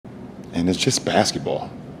And it's just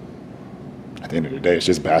basketball. At the end of the day, it's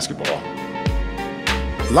just basketball.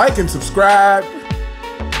 Like and subscribe.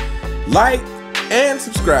 Like and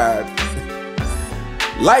subscribe.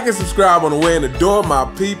 Like and subscribe on the way in the door, my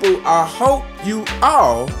people. I hope you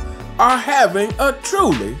all are having a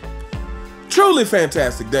truly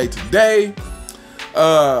fantastic day today.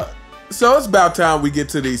 So it's about time we get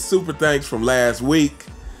to these super thanks from last week.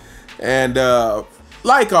 And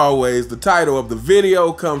like always, the title of the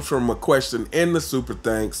video comes from a question in the super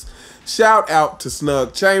thanks. Shout out to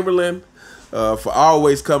Snug Chamberlain for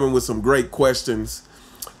always coming with some great questions.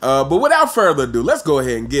 But without further ado, let's go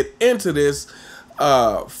ahead and get into this.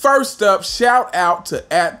 First up, shout out to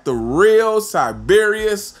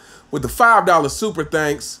 @TheRealSiberius with the $5 super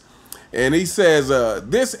thanks. And he says,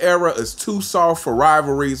 this era is too soft for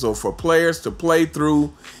rivalries or for players to play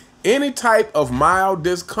through any type of mild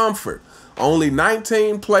discomfort. Only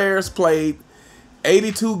 19 players played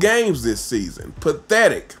 82 games this season.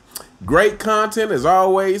 Pathetic. Great content as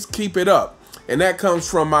always. Keep it up. And that comes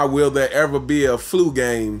from my will there ever be a flu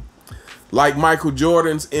game like Michael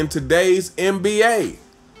Jordan's in today's NBA.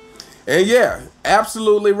 And yeah,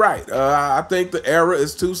 absolutely right. I think the era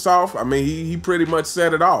is too soft. I mean, he pretty much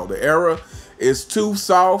said it all. The era is too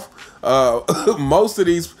soft. Most of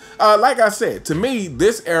these, like I said, to me,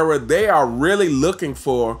 this era, they are really looking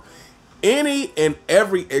for any and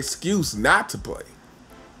every excuse not to play.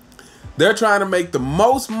 They're trying to make the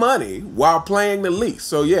most money while playing the least.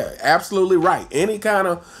 So yeah, absolutely right. Any kind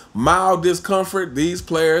of mild discomfort, these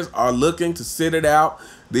players are looking to sit it out.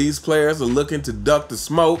 These players are looking to duck the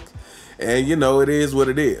smoke. And, you know, it is what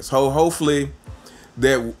it is. Hopefully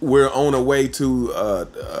that we're on a way to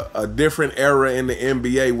a different era in the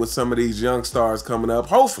NBA with some of these young stars coming up.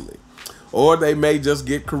 Hopefully. Or they may just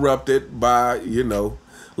get corrupted by, you know,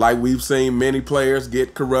 like we've seen many players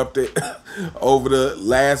get corrupted over the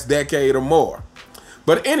last decade or more.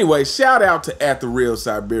 But anyway, shout out to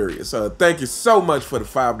 @TheRealSiberius. Thank you so much for the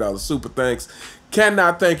 $5 super thanks.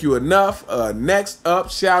 Cannot thank you enough. Next up,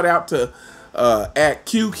 shout out to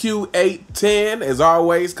 @QQ810, as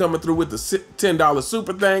always, coming through with the $10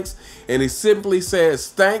 super thanks. And he simply says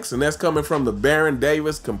thanks, and that's coming from the Baron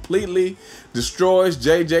Davis. Completely destroys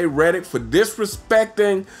JJ Redick for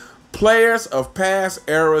disrespecting players of past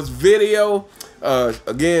eras video.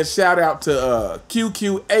 Again, shout out to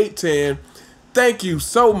QQ810. Thank you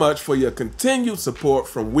so much for your continued support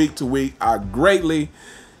from week to week. I greatly,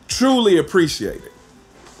 truly appreciate it.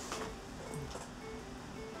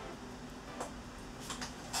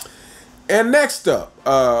 And next up,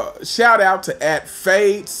 shout out to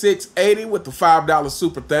 @Fade680 with the $5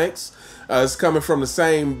 super thanks. It's coming from the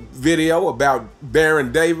same video about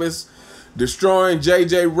Baron Davis destroying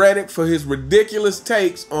JJ Redick for his ridiculous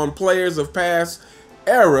takes on players of past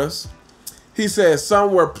eras. He says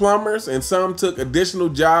some were plumbers and some took additional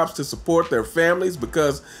jobs to support their families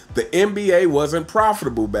because the NBA wasn't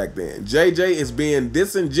profitable back then. JJ is being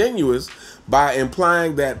disingenuous by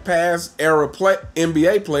implying that past era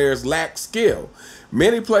NBA players lack skill.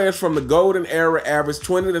 Many players from the golden era averaged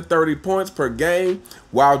 20 to 30 points per game,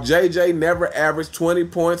 while JJ never averaged 20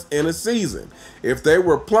 points in a season. If they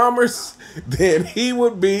were plumbers, then he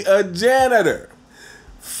would be a janitor.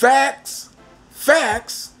 Facts,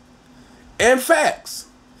 facts, and facts.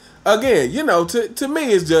 Again, you know, to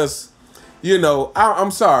me, it's just, you know,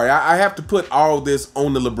 I'm sorry. I have to put all this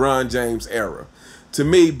on the LeBron James era. To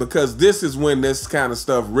me, because this is when this kind of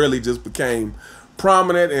stuff really just became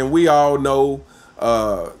prominent. And we all know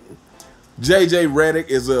JJ Redick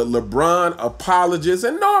is a LeBron apologist.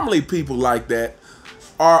 And normally people like that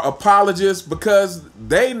are apologists because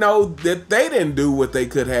they know that they didn't do what they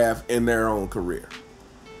could have in their own career.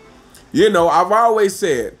 You know, I've always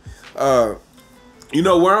said, you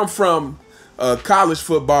know, where I'm from, college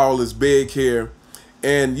football is big here.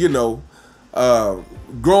 And, you know,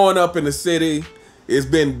 growing up in the city, it's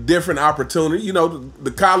been different opportunities. You know,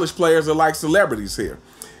 the college players are like celebrities here.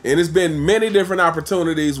 And it's been many different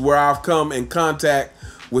opportunities where I've come in contact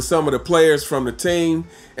with some of the players from the team.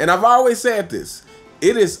 And I've always said this.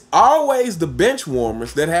 It is always the bench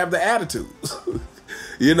warmers that have the attitudes.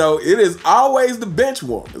 You know, it is always the bench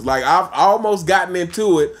warmers. Like, I've almost gotten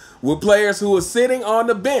into it with players who are sitting on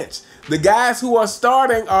the bench. The guys who are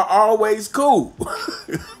starting are always cool.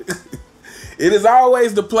 It is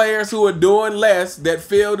always the players who are doing less that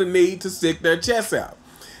feel the need to stick their chests out.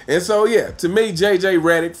 And so, yeah, to me, JJ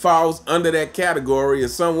Redick falls under that category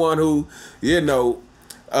as someone who, you know,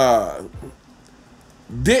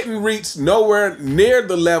 didn't reach nowhere near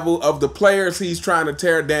the level of the players he's trying to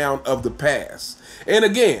tear down of the past. And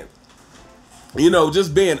again, you know,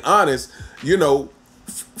 just being honest, you know,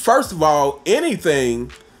 first of all,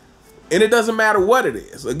 anything And it doesn't matter what it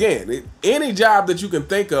is. Again, any job that you can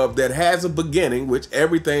think of that has a beginning, which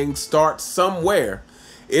everything starts somewhere,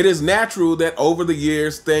 it is natural that over the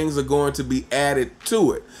years things are going to be added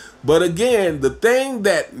to it. But again, the thing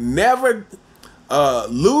that never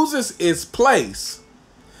loses its place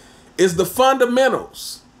is the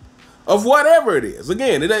fundamentals of whatever it is.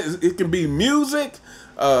 Again, it can be music,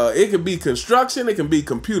 it can be construction, it can be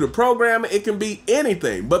computer programming, it can be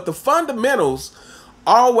anything. But the fundamentals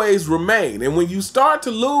always remain. And when you start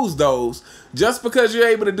to lose those, just because you're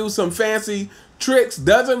able to do some fancy tricks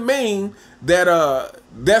doesn't mean that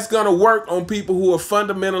that's going to work on people who are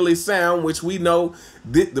fundamentally sound, which we know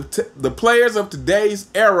the players of today's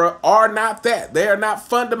era are not that. They are not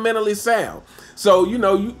fundamentally sound. So, you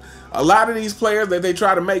know, a lot of these players that they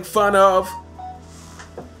try to make fun of,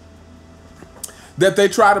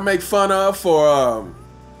 for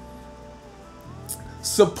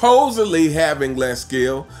supposedly having less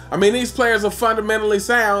skill. I mean, these players are fundamentally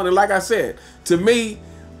sound, and like I said, to me,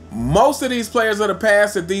 most of these players of the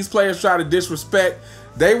past that these players try to disrespect,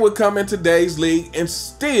 they would come in today's league and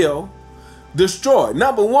still destroy.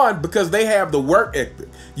 Number one, because they have the work ethic.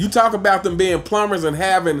 You talk about them being plumbers and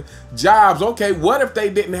having jobs. Okay, what if they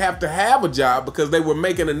didn't have to have a job because they were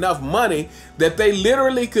making enough money that they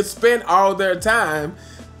literally could spend all their time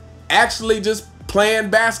actually just playing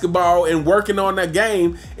basketball and working on that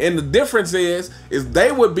game? And the difference is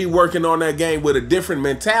they would be working on that game with a different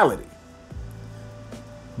mentality.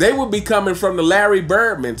 They would be coming from the Larry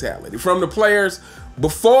Bird mentality, from the players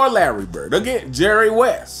before Larry Bird. Again, Jerry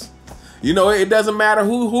West. You know, it doesn't matter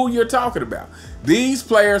who you're talking about. These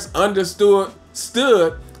players understood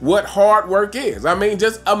what hard work is. I mean,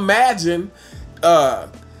 just imagine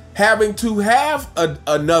having to have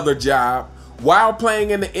another job while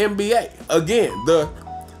playing in the NBA. Again, the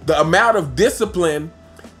amount of discipline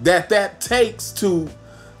that takes to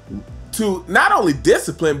not only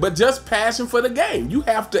discipline, but just passion for the game. You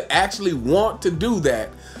have to actually want to do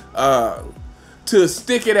that to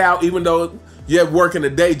stick it out, even though you're working a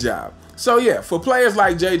day job. So yeah, for players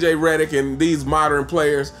like JJ Redick and these modern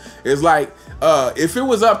players, it's like if it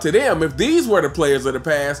was up to them, if these were the players of the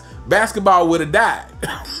past, basketball would have died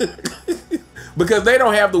because they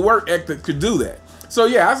don't have the work ethic to do that. So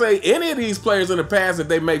yeah, I say any of these players in the past that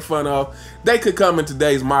they make fun of, they could come in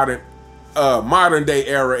today's modern day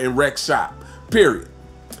era and wreck shop, period.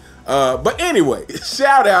 But anyway,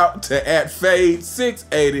 shout out to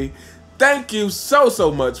 @Fade680. Thank you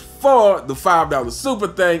so much for the $5 super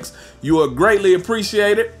thanks. You are greatly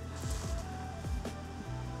appreciated.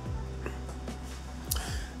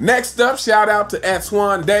 Next up, shout out to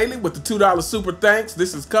 @SwanDaily with the $2 super thanks.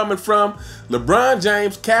 This is coming from LeBron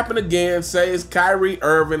James, capping again, says Kyrie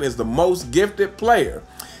Irving is the most gifted player.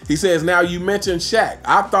 He says, now you mentioned Shaq.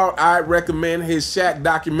 I thought I'd recommend his Shaq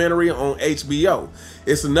documentary on HBO.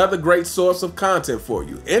 It's another great source of content for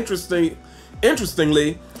you.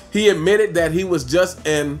 Interestingly, he admitted that he was just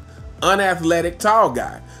an unathletic tall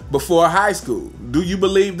guy before high school. Do you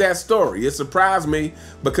believe that story? It surprised me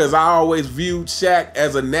because I always viewed Shaq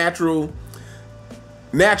as a naturally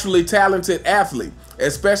talented athlete,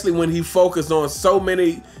 especially when he focused on so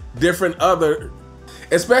many different other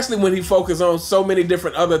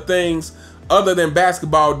things other than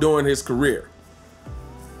basketball during his career.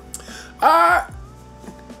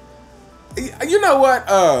 You know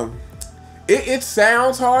what? It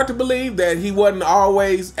sounds hard to believe that he wasn't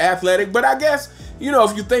always athletic, but I guess, you know,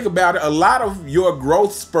 if you think about it, a lot of your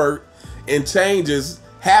growth spurt and changes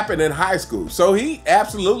happen in high school. So he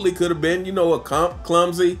absolutely could have been, you know, a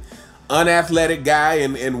clumsy, unathletic guy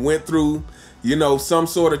and went through, you know, some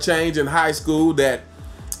sort of change in high school that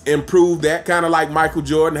improved that. Kind of like Michael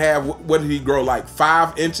Jordan had, what did he grow, like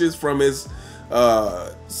 5 inches from his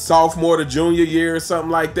sophomore to junior year or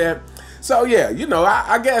something like that. So yeah, you know,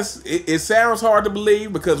 I guess it sounds hard to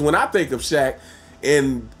believe because when I think of Shaq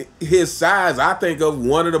and his size, I think of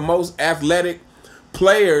one of the most athletic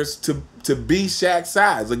players to be Shaq's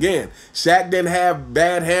size. Again, Shaq didn't have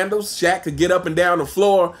bad handles. Shaq could get up and down the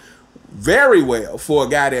floor very well for a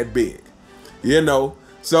guy that big, you know.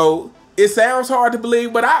 So it sounds hard to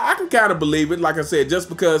believe, but I can kind of believe it, like I said, just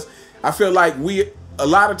because I feel like a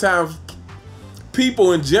lot of times,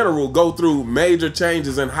 people in general go through major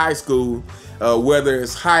changes in high school, whether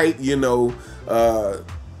it's height, you know,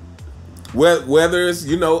 whether it's,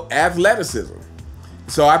 you know, athleticism.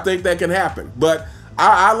 So I think that can happen. But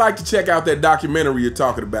I like to check out that documentary you're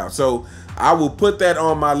talking about. So I will put that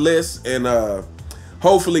on my list and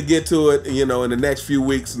hopefully get to it, you know, in the next few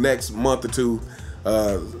weeks, next month or two.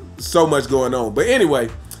 So much going on. But anyway,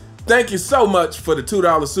 thank you so much for the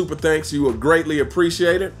 $2 super thanks. You will greatly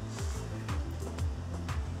appreciate it.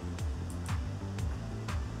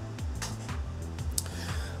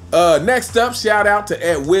 Next up, shout out to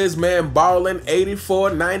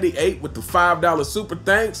 @WizManBallin8498 with the $5 super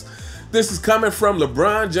thanks. This is coming from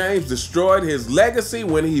LeBron James destroyed his legacy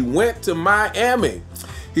when he went to Miami.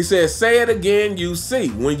 He says, say it again, you see.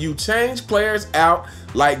 When you change players out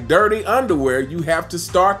like dirty underwear, you have to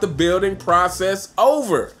start the building process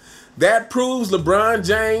over. That proves LeBron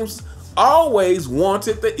James always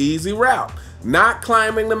wanted the easy route, not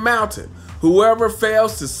climbing the mountain. Whoever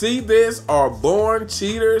fails to see this are born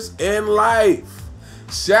cheaters in life.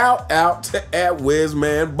 Shout out to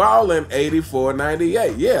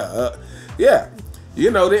 @WizManBallin8498. Yeah. You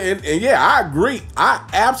know, and yeah, I agree. I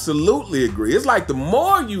absolutely agree. It's like the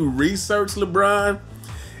more you research LeBron,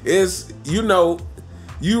 is, you know,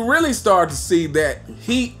 you really start to see that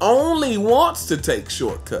he only wants to take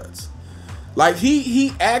shortcuts. Like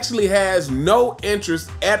he actually has no interest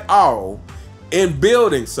at all in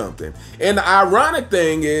building something. And the ironic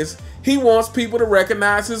thing is he wants people to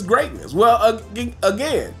recognize his greatness. Well,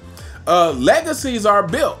 again, legacies are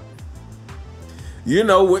built. You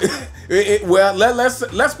know, well,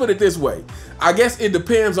 let's put it this way. I guess it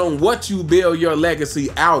depends on what you build your legacy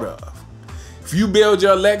out of. If you build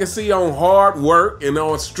your legacy on hard work and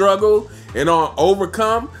on struggle and on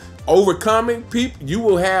overcoming people, you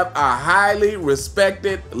will have a highly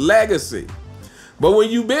respected legacy. But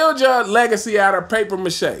when you build your legacy out of paper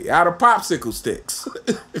mache, out of popsicle sticks,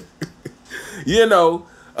 you know,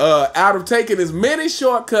 out of taking as many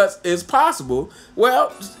shortcuts as possible,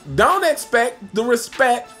 well, don't expect the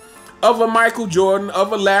respect of a Michael Jordan,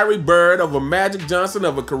 of a Larry Bird, of a Magic Johnson,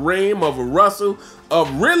 of a Kareem, of a Russell,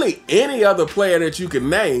 of really any other player that you can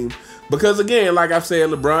name. Because again, like I've said,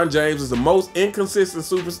 LeBron James is the most inconsistent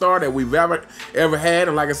superstar that we've ever had.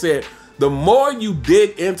 And like I said, the more you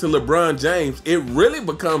dig into LeBron James, it really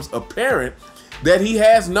becomes apparent that he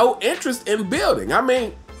has no interest in building. I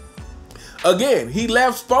mean, again, he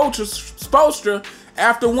left Spoelstra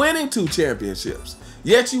after winning 2 championships.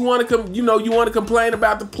 Yet you want to complain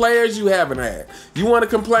about the players you haven't had. You want to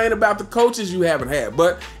complain about the coaches you haven't had.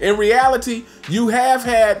 But in reality, you have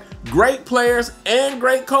had great players and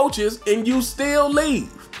great coaches, and you still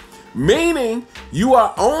leave. Meaning, you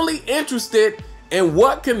are only interested in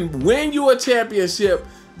what can win you a championship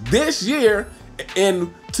this year.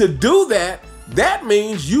 And to do that, that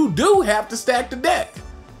means you do have to stack the deck.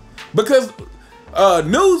 Because,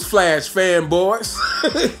 newsflash, fanboys,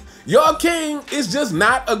 your king is just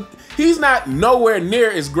he's not nowhere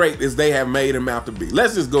near as great as they have made him out to be.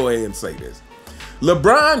 Let's just go ahead and say this.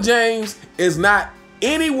 LeBron James is not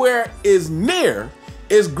anywhere as near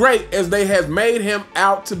as great as they have made him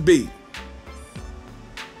out to be.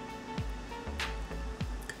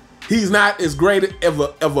 He's not as great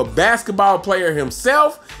of a basketball player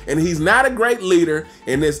himself, and he's not a great leader.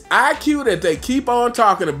 And this IQ that they keep on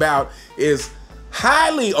talking about is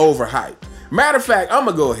highly overhyped. Matter of fact, I'm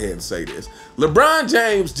going to go ahead and say this. LeBron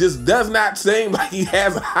James just does not seem like he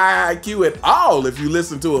has a high IQ at all if you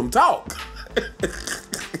listen to him talk.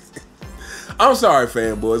 I'm sorry,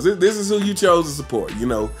 fanboys. This is who you chose to support, you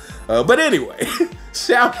know. But anyway,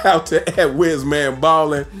 shout out to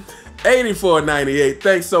 @WizManBallin8498.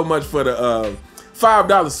 Thanks so much for the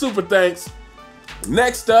 $5 super thanks.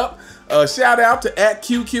 Next up, shout out to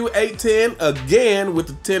 @QQ810 again with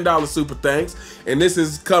the $10 super thanks. And this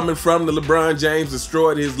is coming from the LeBron James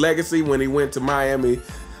destroyed his legacy when he went to Miami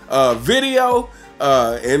video.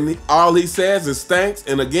 And all he says is thanks.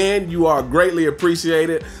 And again, you are greatly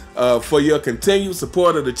appreciated for your continued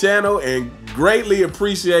support of the channel, and greatly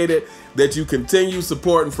appreciated that you continue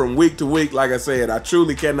supporting from week to week. Like I said, I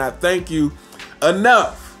truly cannot thank you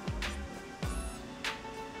enough.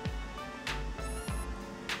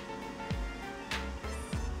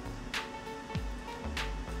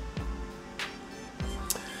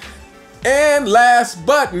 And last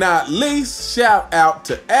but not least, shout out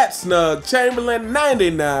to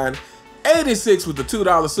 @SnugChamberlain9986 with the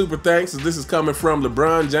 $2 super thanks. This is coming from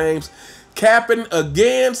LeBron James, capping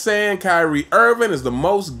again, saying Kyrie Irving is the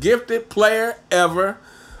most gifted player ever.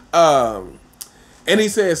 And he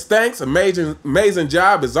says, thanks, amazing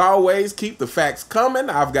job as always. Keep the facts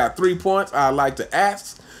coming. I've got 3 points I'd like to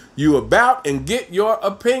ask you about and get your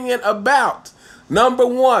opinion about. Number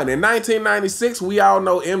 1, in 1996, we all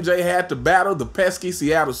know MJ had to battle the pesky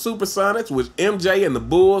Seattle Supersonics, which MJ and the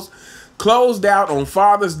Bulls closed out on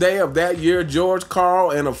Father's Day of that year. George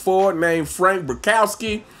Karl and a forward named Frank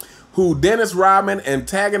Bukowski, who Dennis Rodman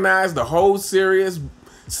antagonized the whole series,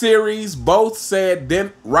 both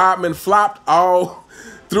said Rodman flopped all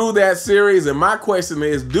through that series. And my question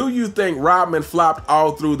is, do you think Rodman flopped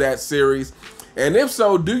all through that series? And if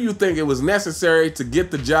so, do you think it was necessary to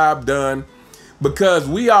get the job done because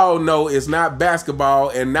we all know it's not basketball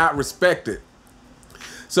and not respected.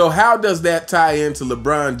 So how does that tie into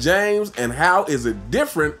LeBron James, and how is it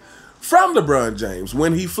different from LeBron James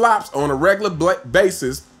when he flops on a regular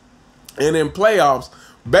basis and in playoffs?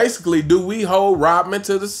 Basically, do we hold Rodman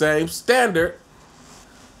to the same standard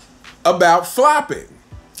about flopping?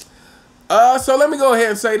 So let me go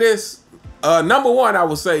ahead and say this. Number one, I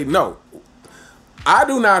would say no. I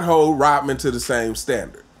do not hold Rodman to the same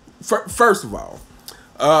standard, first of all.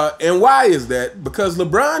 And why is that? Because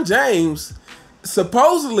LeBron James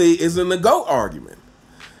supposedly is in the GOAT argument.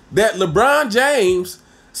 That LeBron James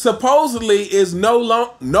supposedly is no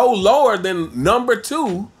lower than number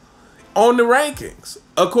 2 on the rankings,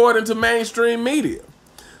 according to mainstream media.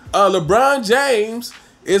 LeBron James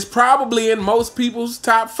is probably in most people's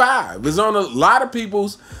top 5. Is on a lot of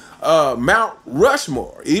people's Mount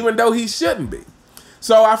Rushmore, even though he shouldn't be.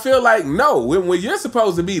 So I feel like, no, when you're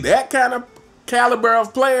supposed to be that kind of caliber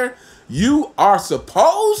of player, you are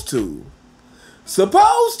supposed to,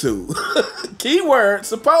 keyword,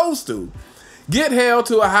 supposed to, get held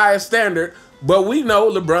to a higher standard. But we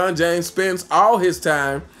know LeBron James spends all his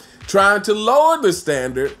time trying to lower the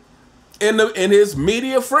standard, and his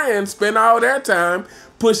media friends spend all their time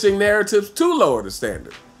pushing narratives to lower the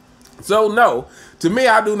standard. So no, to me,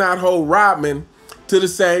 I do not hold Rodman to the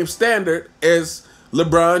same standard as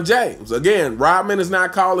LeBron James. Again, Rodman is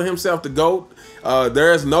not calling himself the GOAT.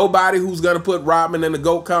 There is nobody who's going to put Rodman in the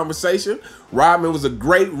GOAT conversation. Rodman was a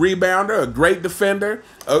great rebounder, a great defender,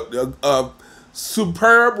 a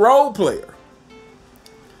superb role player.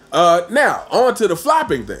 Now, on to the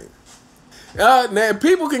flopping thing. Now,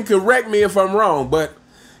 people can correct me if I'm wrong, but,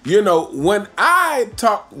 you know, when I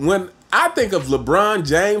think of LeBron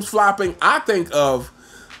James flopping, I think of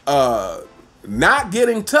not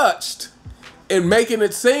getting touched and making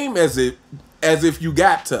it seem as if you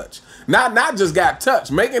got touched. Not just got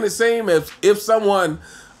touched, making it seem as if someone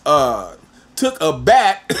took a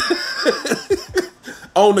bat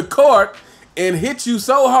on the court and hit you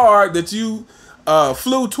so hard that you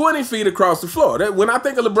flew 20 feet across the floor. When I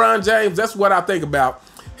think of LeBron James, that's what I think about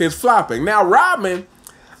his flopping. Now, Rodman,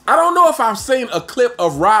 I don't know if I've seen a clip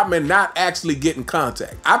of Rodman not actually getting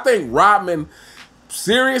contact. I think Rodman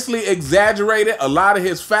seriously exaggerated a lot of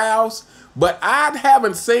his fouls, but I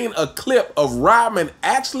haven't seen a clip of Rodman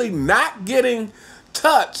actually not getting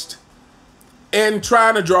touched and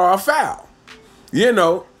trying to draw a foul. You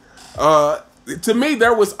know, to me,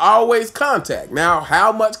 there was always contact. Now,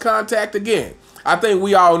 how much contact? Again, I think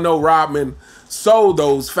we all know Rodman sold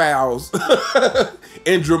those fouls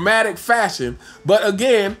in dramatic fashion. But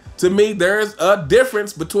again, to me, there's a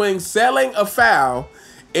difference between selling a foul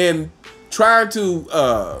and trying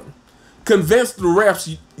to convince the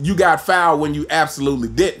refs you got fouled when you absolutely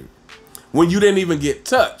didn't, when you didn't even get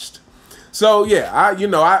touched. So yeah,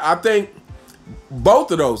 I think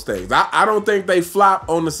both of those things. I don't think they flop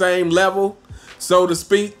on the same level, so to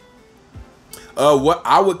speak. What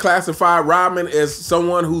I would classify Rodman as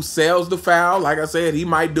someone who sells the foul. Like I said, he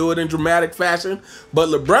might do it in dramatic fashion, but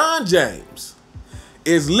LeBron James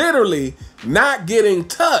is literally not getting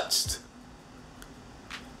touched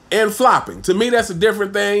and flopping. To me, that's a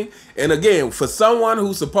different thing. And again, for someone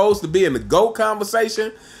who's supposed to be in the GOAT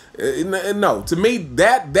conversation, no, to me,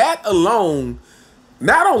 that alone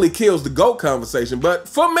not only kills the GOAT conversation, but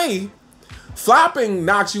for me, flopping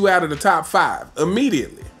knocks you out of the top 5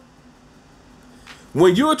 immediately.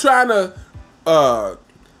 When you're trying to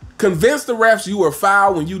convince the refs you were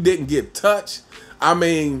fouled when you didn't get touched, I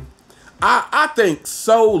mean, I think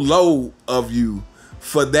so low of you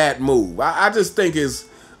for that move. I just think it's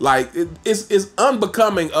like it's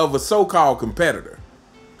unbecoming of a so-called competitor,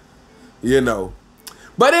 you know.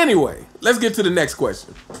 But anyway, let's get to the next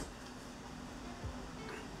question.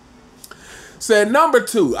 Said number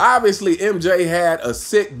 2, obviously MJ had a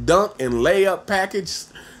sick dunk and layup package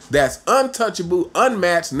that's untouchable,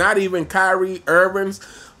 unmatched, not even Kyrie Irving's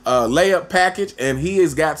layup package, and he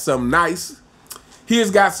has got some nice.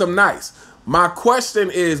 My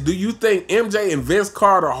question is, do you think MJ and Vince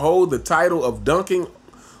Carter hold the title of dunking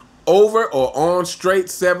over or on straight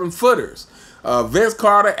 7-footers? Vince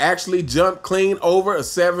Carter actually jumped clean over a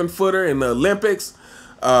 7-footer in the Olympics.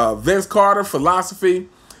 Vince Carter philosophy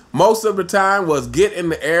most of the time was get in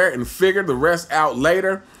the air and figure the rest out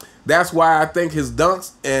later. That's why I think his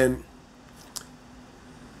dunks and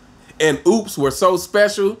oops were so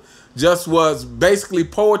special. Just was basically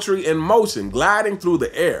poetry in motion, gliding through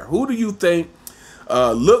the air. Who do you think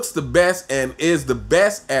looks the best and is the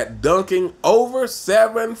best at dunking over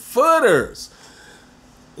 7-footers?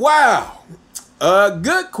 Wow.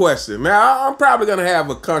 Good question. Now, I'm probably going to have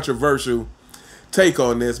a controversial take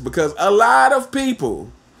on this, because a lot of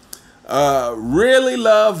people really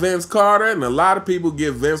love Vince Carter, and a lot of people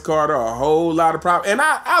give Vince Carter a whole lot of problems. And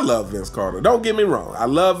I love Vince Carter. Don't get me wrong. I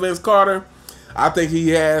love Vince Carter. I think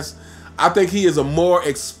he is a more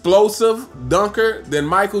explosive dunker than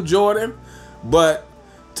Michael Jordan. But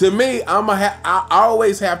to me, I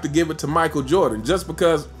always have to give it to Michael Jordan, just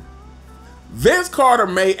because Vince Carter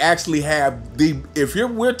may actually have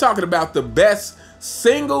we're talking about the best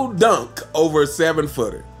single dunk over a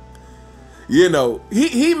 7-footer. You know,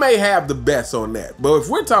 he may have the best on that. But if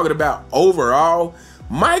we're talking about overall,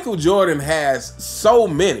 Michael Jordan has so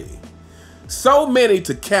many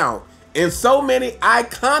to count, and so many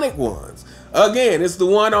iconic ones. Again, it's the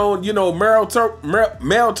one on, you know, Mel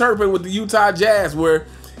Turpin with the Utah Jazz, where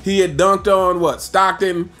he had dunked on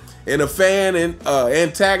Stockton, and a fan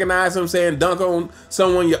antagonized him, saying dunk on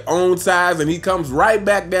someone your own size, and he comes right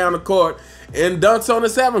back down the court and dunks on a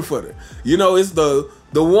 7-footer. You know, it's the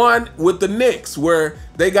one with the Knicks where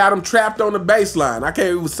they got him trapped on the baseline.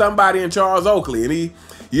 It was somebody in Charles Oakley, and he,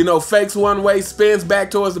 you know, fakes one way, spins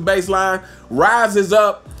back towards the baseline, rises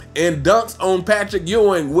up, and dunks on Patrick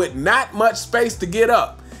Ewing with not much space to get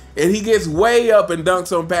up. And he gets way up and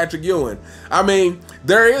dunks on Patrick Ewing. I mean,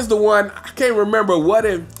 there is the one, I can't remember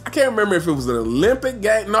if it was an Olympic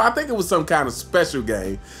game. No, I think it was some kind of special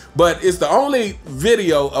game. But it's the only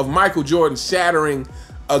video of Michael Jordan shattering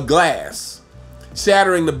a glass,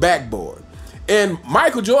 shattering the backboard. And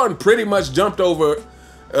Michael Jordan pretty much jumped over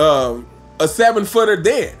a 7-footer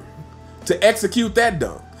then to execute that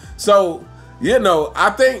dunk. So, you know, I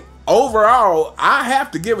think overall, I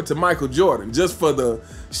have to give it to Michael Jordan, just for the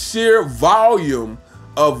sheer volume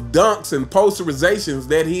of dunks and posterizations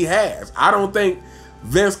that he has. I don't think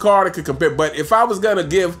Vince Carter could compare. But if I was going to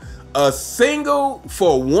give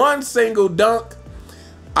one single dunk,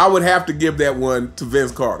 I would have to give that one to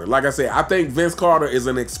Vince Carter. Like I said, I think Vince Carter is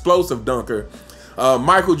an explosive dunker.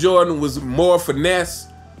 Michael Jordan was more finesse.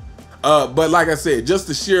 But like I said, just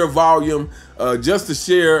the sheer volume, just the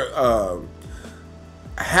sheer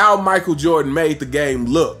how Michael Jordan made the game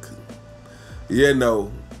look. You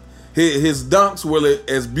know, his dunks were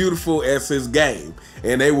as beautiful as his game,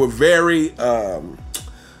 and they were very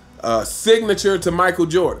signature to Michael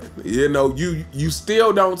Jordan. You know, you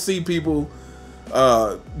still don't see people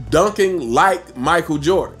dunking like Michael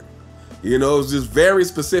Jordan. You know, it's just very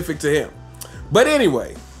specific to him. But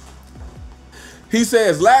anyway, he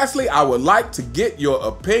says, lastly, I would like to get your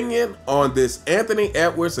opinion on this Anthony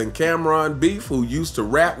Edwards and Cameron beef, who used to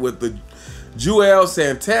rap with the Joel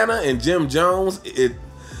Santana and Jim Jones. It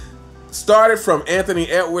started from Anthony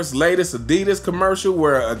Edwards' latest Adidas commercial,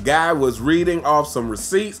 where a guy was reading off some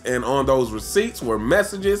receipts, and on those receipts were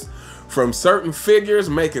messages from certain figures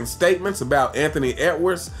making statements about Anthony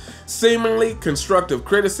Edwards, seemingly constructive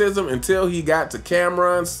criticism, until he got to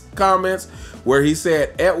Cameron's comments, where he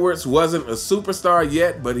said Edwards wasn't a superstar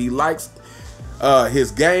yet, but he likes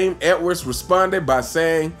his game. Edwards responded by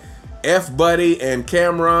saying F buddy, and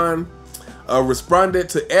Cameron responded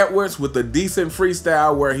to Edwards with a decent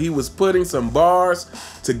freestyle where he was putting some bars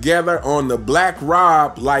together on the Black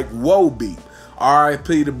Rob like whoa beat.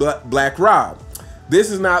 R.I.P. to Black Rob. This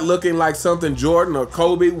is not looking like something Jordan or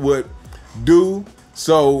Kobe would do.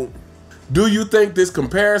 So do you think this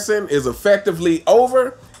comparison is effectively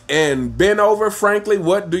over and been over? Frankly,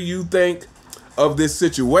 what do you think of this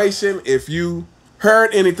situation, if you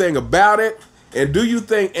heard anything about it? And do you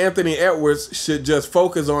think Anthony Edwards should just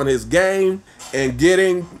focus on his game and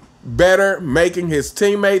getting better, making his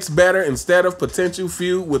teammates better, instead of potential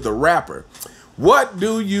feud with a rapper? What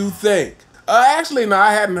do you think? Actually, no,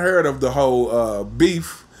 I hadn't heard of the whole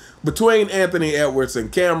beef between Anthony Edwards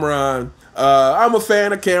and Cameron. I'm a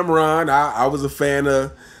fan of Cameron. I was a fan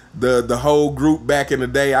of the whole group back in the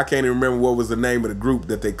day. I can't even remember what was the name of the group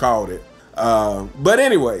that they called it. But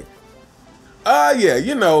anyway, yeah,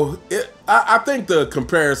 you know, I think the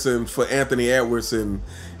comparison for Anthony Edwards and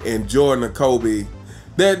Jordan and Kobe,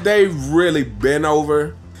 that they've really been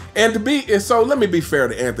over. And so let me be fair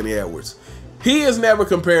to Anthony Edwards. He has never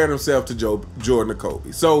compared himself to Jordan or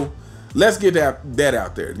Kobe. So let's get that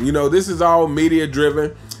out there. You know, this is all media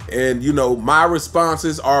driven. And, you know, my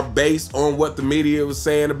responses are based on what the media was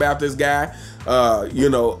saying about this guy. You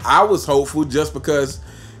know, I was hopeful just because,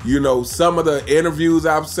 you know, some of the interviews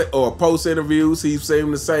I've said, or post interviews, he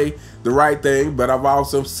seemed to say the right thing. But I've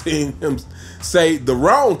also seen him say the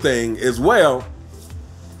wrong thing as well.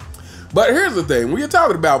 But here's the thing. When you're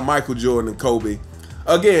talking about Michael Jordan and Kobe,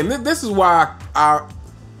 again, this is why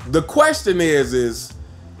the question is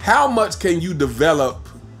how much can you develop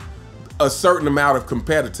a certain amount of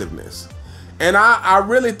competitiveness? And I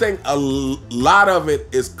really think a lot of it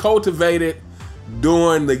is cultivated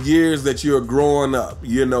during the years that you're growing up,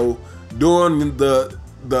 you know, during the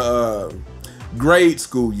grade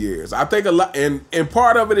school years. I think a lot, and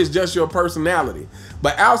part of it is just your personality.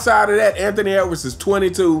 But outside of that, Anthony Edwards is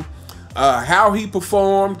 22. How he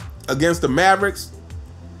performed against the Mavericks,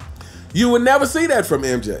 you would never see that from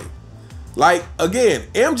MJ. Like, again,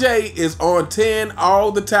 MJ is on 10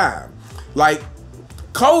 all the time. Like,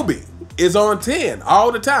 Kobe is on 10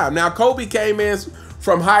 all the time. Now, Kobe came in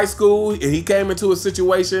from high school, and he came into a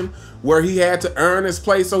situation where he had to earn his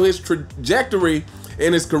place, so his trajectory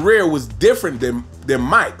in his career was different than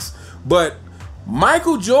Mike's. But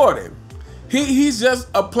Michael Jordan, he's just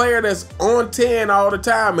a player that's on 10 all the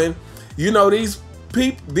time. And, you know, these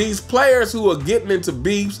players who are getting into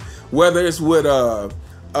beefs, whether it's with,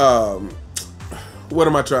 what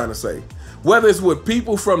am I trying to say? Whether it's with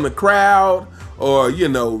people from the crowd or, you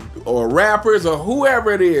know, or rappers or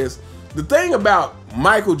whoever it is, the thing about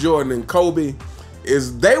Michael Jordan and Kobe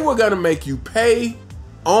is they were going to make you pay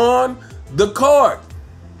on the court.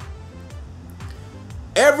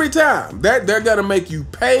 Every time they're going to make you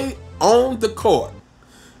pay on the court.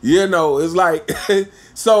 You know, it's like,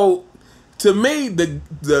 so to me,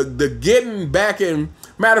 the getting back in,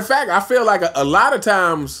 matter of fact, I feel like a lot of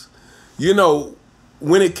times, you know,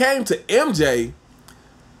 when it came to MJ,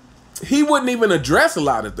 he wouldn't even address a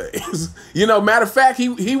lot of things. You know, matter of fact,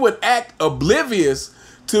 he would act oblivious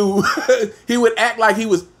to, he would act like he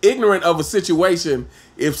was ignorant of a situation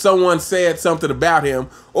if someone said something about him,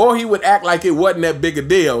 or he would act like it wasn't that big a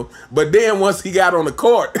deal. But then once he got on the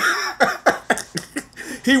court,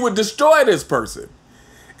 he would destroy this person.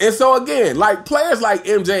 And so again, like players like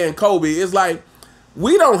MJ and Kobe, it's like,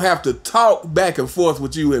 we don't have to talk back and forth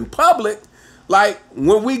with you in public. Like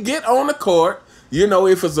when we get on the court, you know,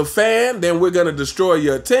 if it's a fan, then we're going to destroy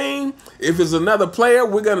your team. If it's another player,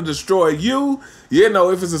 we're going to destroy you. You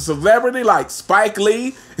know, if it's a celebrity like Spike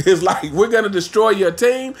Lee, it's like, we're going to destroy your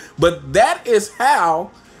team. But that is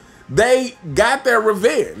how they got their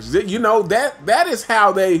revenge. You know, that is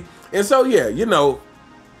how they, and so, yeah, you know,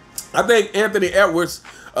 I think Anthony Edwards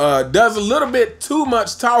does a little bit too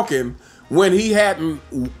much talking when he hadn't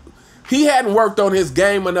worked on his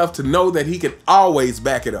game enough to know that he can always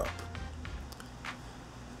back it up.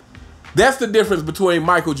 That's the difference between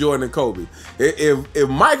Michael Jordan and Kobe. If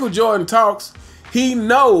Michael Jordan talks, he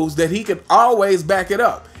knows that he can always back it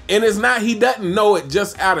up. And it's not, he doesn't know it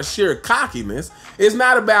just out of sheer cockiness. It's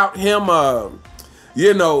not about him,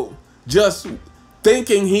 you know, just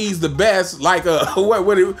thinking he's the best, like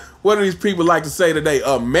what do these people like to say today?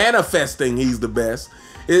 Manifesting he's the best.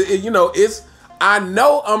 You know, it's, I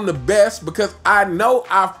know I'm the best because I know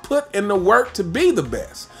I've put in the work to be the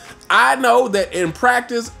best. I know that in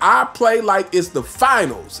practice, I play like it's the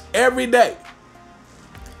finals every day.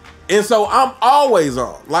 And so I'm always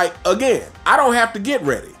on. Like, again, I don't have to get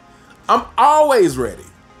ready. I'm always ready.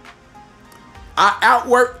 I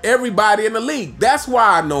outwork everybody in the league. That's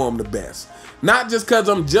why I know I'm the best. Not just because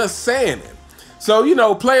I'm just saying it. So, you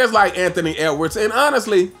know, players like Anthony Edwards, and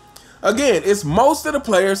honestly, again, it's most of the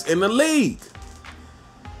players in the league.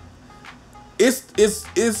 This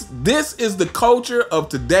is the culture of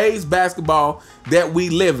today's basketball that we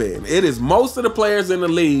live in. It is most of the players in the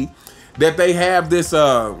league that they have this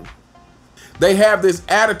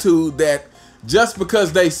attitude that just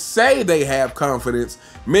because they say they have confidence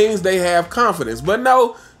means they have confidence. But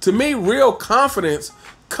no, to me, real confidence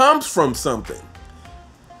comes from something.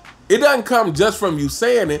 It doesn't come just from you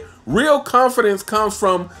saying it. Real confidence comes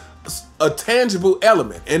from a tangible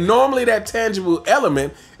element. And normally that tangible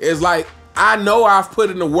element is like, I know I've put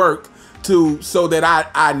in the work so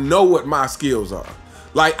that I know what my skills are.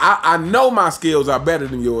 Like, I know my skills are better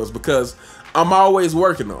than yours because I'm always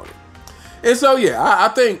working on it. And so, yeah, I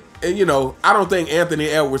think, you know, I don't think Anthony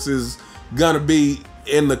Edwards is going to be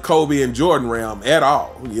in the Kobe and Jordan realm at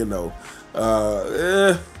all, you know.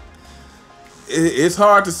 It's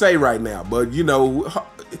hard to say right now, but, you know,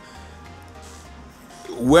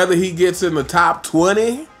 whether he gets in the top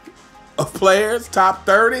 20 of players, top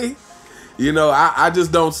 30, you know, I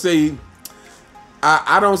just don't see,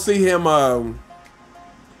 I don't see him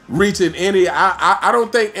reaching any, I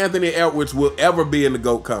don't think Anthony Edwards will ever be in the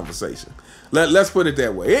GOAT conversation. Let's put it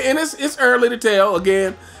that way. And it's early to tell.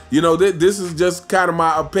 Again, you know, this is just kind of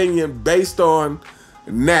my opinion based on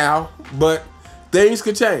now, but things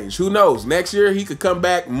could change. Who knows? Next year he could come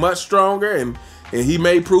back much stronger and he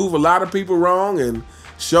may prove a lot of people wrong and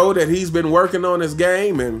show that he's been working on his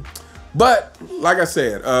game. But like I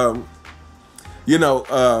said, you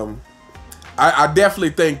know, I definitely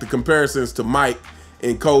think the comparisons to Mike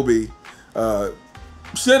and Kobe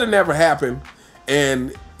should have never happened.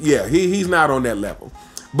 And yeah, he's not on that level.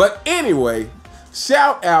 But anyway,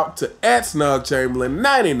 Shout out to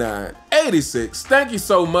 @SnugChamberlain9986. Thank you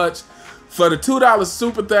so much for the $2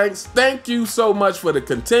 super thanks. Thank you so much for the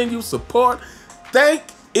continued support. Thank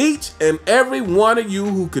each and every one of you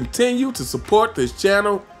who continue to support this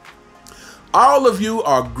channel. All of you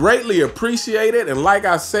are greatly appreciated. And like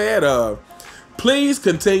I said, please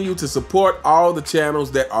continue to support all the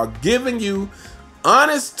channels that are giving you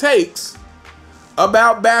honest takes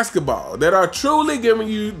about basketball, that are truly giving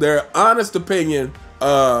you their honest opinion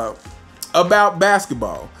about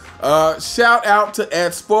basketball. Shout out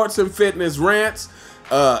to @Sports and Fitness Rants,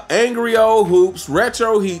 Angry Old Hoops,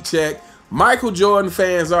 Retro Heat Check, Michael Jordan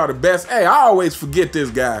Fans Are the Best. Hey, I always forget this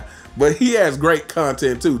guy, but he has great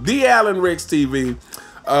content too. D. Allen Ricks TV.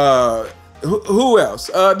 Who else?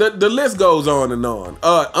 The list goes on and on.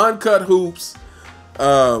 Uncut Hoops.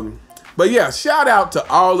 But yeah, shout out to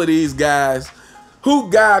all of these guys.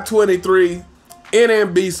 Hoop Guy 23,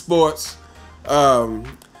 NMB Sports.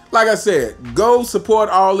 Like I said, go support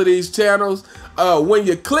all of these channels. When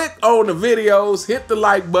you click on the videos, hit the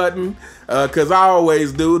like button, because I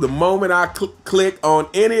always do. The moment I click on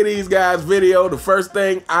any of these guys' video, the first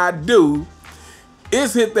thing I do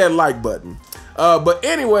is hit that like button. But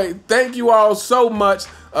anyway, thank you all so much.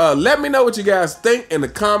 Let me know what you guys think in the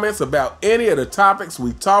comments about any of the topics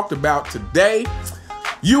we talked about today.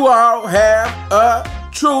 You all have a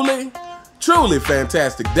truly, truly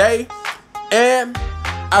fantastic day, and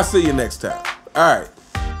I'll see you next time. All right.